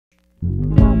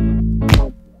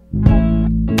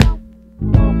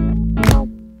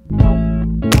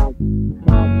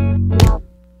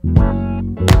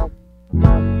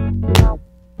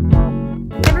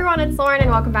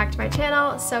welcome back to my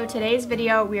channel. So today's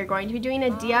video we are going to be doing a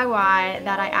DIY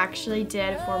that I actually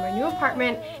did for my new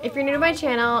apartment. If you're new to my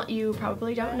channel, you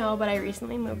probably don't know, but I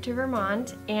recently moved to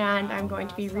Vermont and I'm going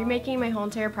to be remaking my whole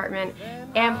entire apartment,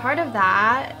 and part of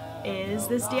that is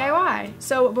this DIY.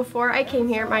 So before I came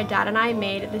here, my dad and I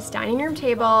made this dining room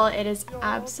table. It is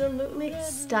absolutely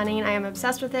stunning. I am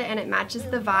obsessed with it and it matches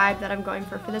the vibe that I'm going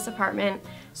for this apartment.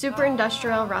 Super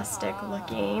industrial, rustic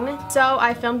looking. So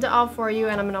I filmed it all for you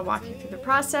and I'm gonna walk you through the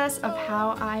process of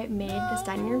how I made this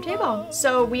dining room table.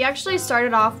 So we actually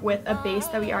started off with a base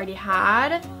that we already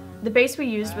had. The base we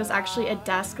used was actually a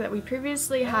desk that we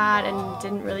previously had and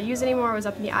didn't really use anymore. It was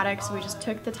up in the attic, so we just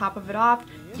took the top of it off,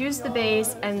 used the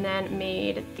base, and then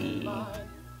made the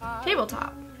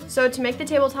tabletop. So to make the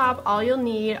tabletop, all you'll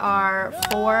need are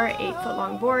 4 8-foot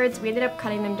long boards. We ended up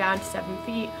cutting them down to 7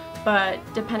 feet, but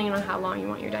depending on how long you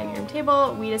want your dining room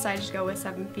table, we decided to go with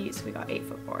 7 feet, so we got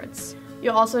 8-foot boards.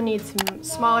 You'll also need some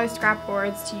smaller scrap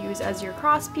boards to use as your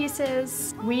cross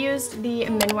pieces. We used the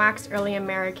Minwax Early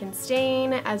American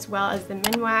Stain as well as the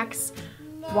Minwax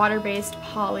water-based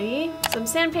poly, some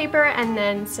sandpaper, and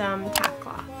then some tack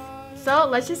cloth. So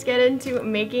let's just get into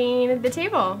making the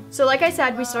table. So like I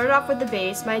said, we started off with the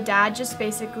base. My dad just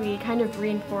basically kind of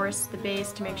reinforced the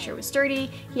base to make sure it was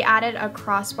sturdy. He added a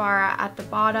crossbar at the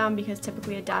bottom because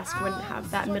typically a desk wouldn't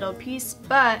have that middle piece,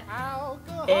 but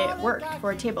it worked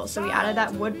for a table. So we added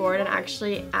that wood board and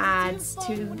actually adds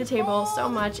to the table so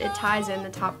much. It ties in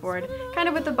the top board kind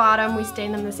of with the bottom. We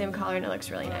stained them the same color and it looks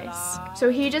really nice.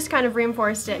 So he just kind of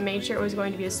reinforced it and made sure it was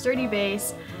going to be a sturdy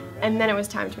base, and then it was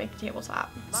time to make the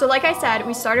tabletop. So like I said,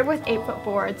 we started with 8-foot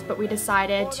boards, but we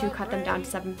decided to cut them down to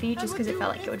 7 feet just because it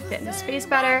felt like it would fit in the space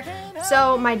better.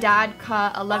 So my dad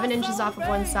cut 11 inches off of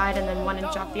one side and then 1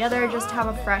 inch off the other, just to have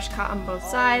a fresh cut on both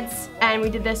sides. And we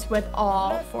did this with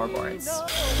all 4 boards.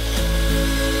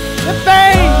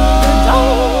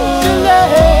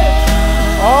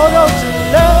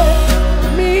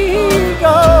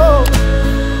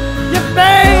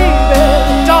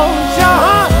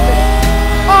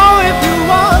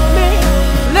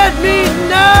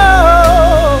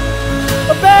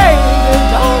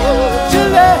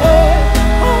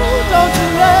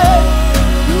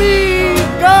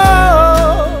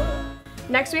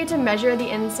 Next we had to measure the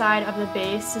inside of the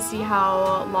base to see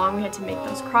how long we had to make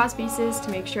those cross pieces to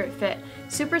make sure it fit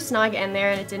super snug in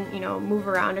there and it didn't, move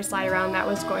around or slide around. That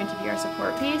was going to be our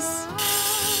support piece.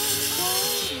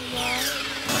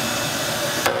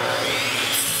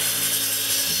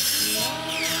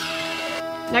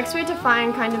 Next we had to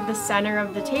find kind of the center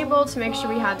of the table to make sure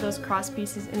we had those cross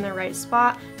pieces in the right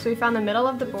spot. So we found the middle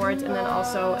of the boards and then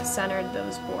also centered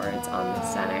those boards on the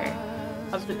center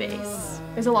of the base.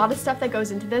 There's a lot of stuff that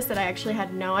goes into this that I actually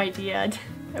had no idea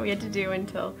that we had to do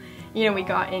until, we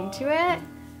got into it.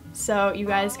 So you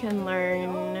guys can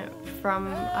learn from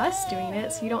us doing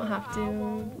it, so you don't have to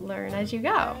learn as you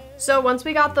go. So once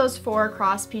we got those 4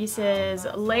 cross pieces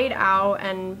laid out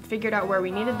and figured out where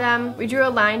we needed them, we drew a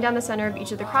line down the center of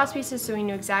each of the cross pieces so we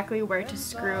knew exactly where to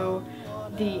screw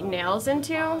the nails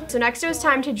into. So next it was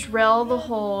time to drill the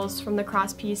holes from the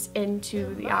cross piece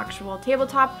into the actual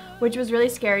tabletop, which was really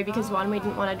scary because 1, we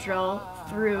didn't want to drill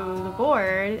through the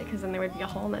board because then there would be a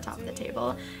hole in the top of the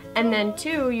table, and then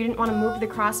 2, you didn't want to move the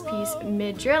cross piece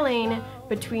mid-drilling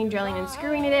between drilling and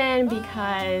screwing it in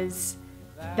because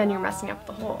then you're messing up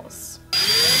the holes.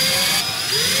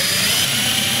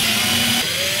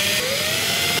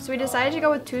 So we decided to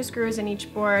go with 2 screws in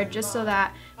each board just so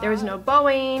that there was no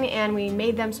bowing, and we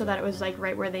made them so that it was like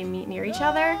right where they meet near each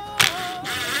other.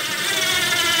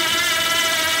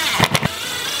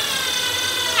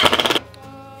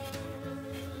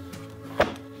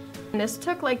 And this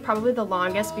took like probably the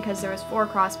longest because there was 4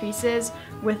 cross pieces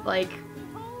with like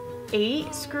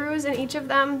 8 screws in each of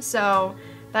them, so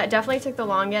that definitely took the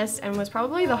longest and was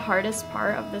probably the hardest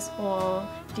part of this whole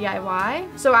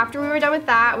DIY. So after we were done with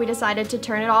that, we decided to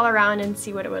turn it all around and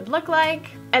see what it would look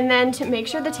like. And then to make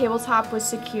sure the tabletop was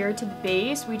secure to the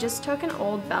base, we just took an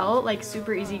old belt, like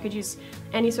super easy, you could use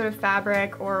any sort of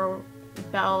fabric or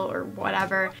belt or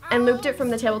whatever, and looped it from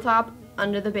the tabletop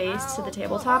under the base to the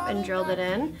tabletop and drilled it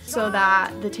in so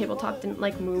that the tabletop didn't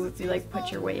like move if you like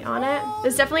put your weight on it.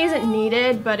 This definitely isn't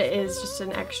needed, but it is just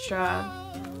an extra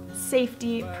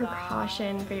safety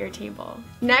precaution for your table.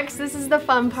 Next, this is the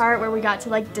fun part where we got to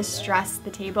like distress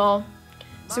the table.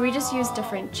 So we just used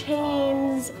different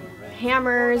chains,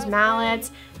 hammers,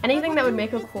 mallets, anything that would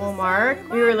make a cool mark.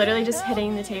 We were literally just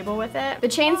hitting the table with it. The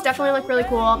chains definitely look really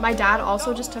cool. My dad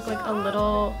also just took like a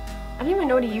little, I don't even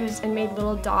know what he used, and made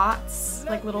little dots,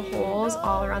 like little holes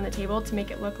all around the table to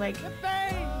make it look like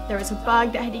there was a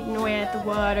bug that had eaten away at the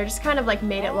wood or just kind of like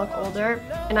made it look older.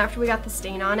 And after we got the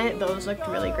stain on it, those looked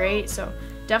really great. So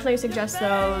definitely suggest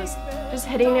those. Just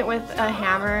hitting it with a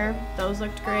hammer, those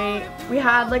looked great. We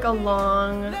had like a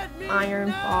long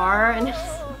iron bar and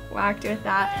whacked it with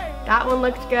that. That one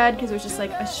looked good because it was just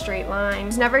like a straight line.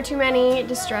 There's never too many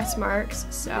distress marks,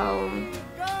 so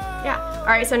yeah.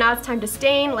 Alright, so now it's time to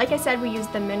stain. Like I said, we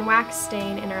used the Minwax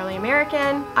stain in Early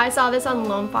American. I saw this on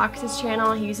Lone Fox's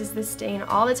channel. He uses this stain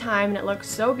all the time and it looks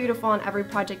so beautiful on every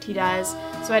project he does.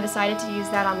 So I decided to use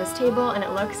that on this table and it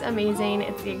looks amazing.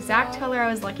 It's the exact color I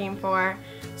was looking for.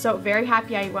 So very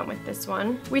happy I went with this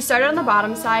one. We started on the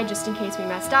bottom side just in case we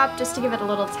messed up, just to give it a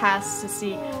little test to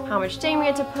see how much stain we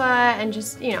had to put and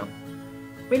just, you know,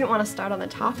 we didn't want to start on the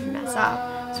top and mess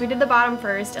up. So we did the bottom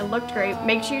first. It looked great.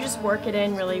 Make sure you just work it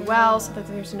in really well so that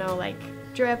there's no like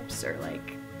drips or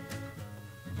like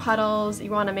puddles.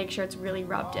 You want to make sure it's really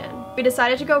rubbed in. We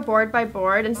decided to go board by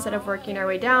board instead of working our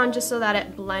way down just so that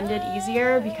it blended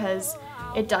easier because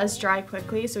it does dry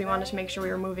quickly, so we wanted to make sure we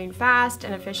were moving fast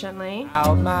and efficiently.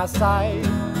 Out my sight,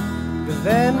 'cause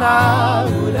then I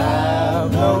would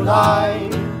have no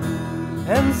light,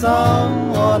 and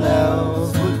someone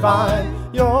else would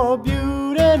find your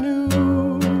beauty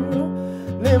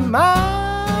newly mine.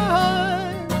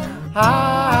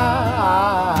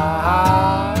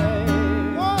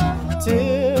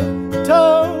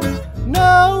 Tiptoe,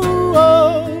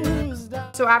 nose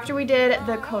down. So after we did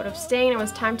the coat of stain, it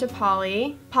was time to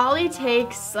poly. Poly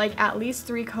takes like at least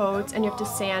 3 coats and you have to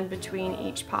sand between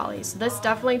each poly. So this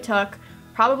definitely took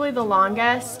probably the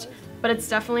longest, but it's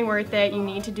definitely worth it. You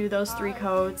need to do those 3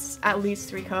 coats, at least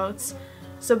 3 coats.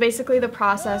 So basically the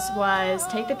process was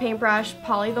take the paintbrush,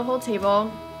 poly the whole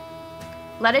table,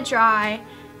 let it dry,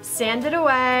 sand it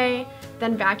away,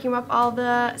 then vacuum up all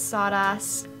the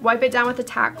sawdust, wipe it down with a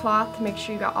tack cloth to make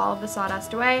sure you got all of the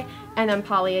sawdust away, and then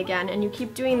poly again. And you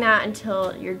keep doing that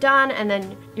until you're done and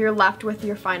then you're left with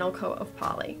your final coat of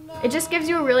poly. It just gives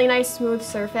you a really nice smooth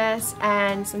surface,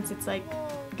 and since it's like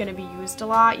gonna be used a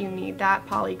lot, you need that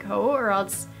poly coat or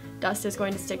else dust is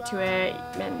going to stick to it,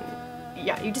 and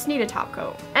yeah, you just need a top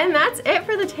coat. And that's it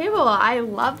for the table. I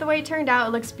love the way it turned out.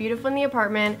 It looks beautiful in the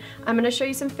apartment. I'm gonna show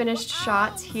you some finished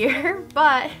shots here,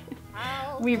 but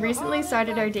we recently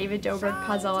started our David Dobrik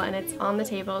puzzle and it's on the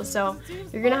table. So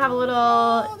you're gonna have a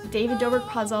little David Dobrik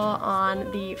puzzle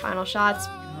on the final shots.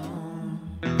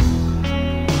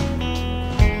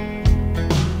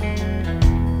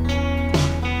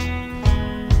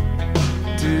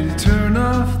 Did you turn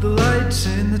off the lights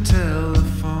in the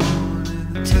telephone?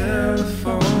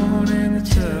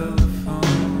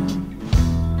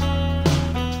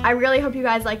 I really hope you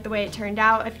guys liked the way it turned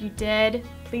out. If you did,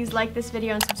 please like this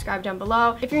video and subscribe down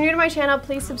below. If you're new to my channel,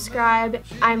 please subscribe.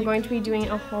 I'm going to be doing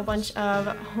a whole bunch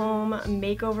of home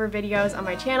makeover videos on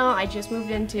my channel. I just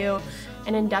moved into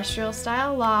an industrial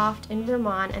style loft in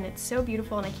Vermont and it's so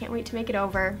beautiful and I can't wait to make it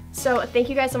over. So thank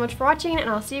you guys so much for watching and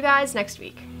I'll see you guys next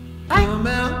week. Bye! Come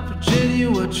out,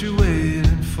 Virginia, what you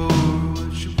waiting for?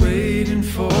 What you waiting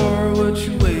for?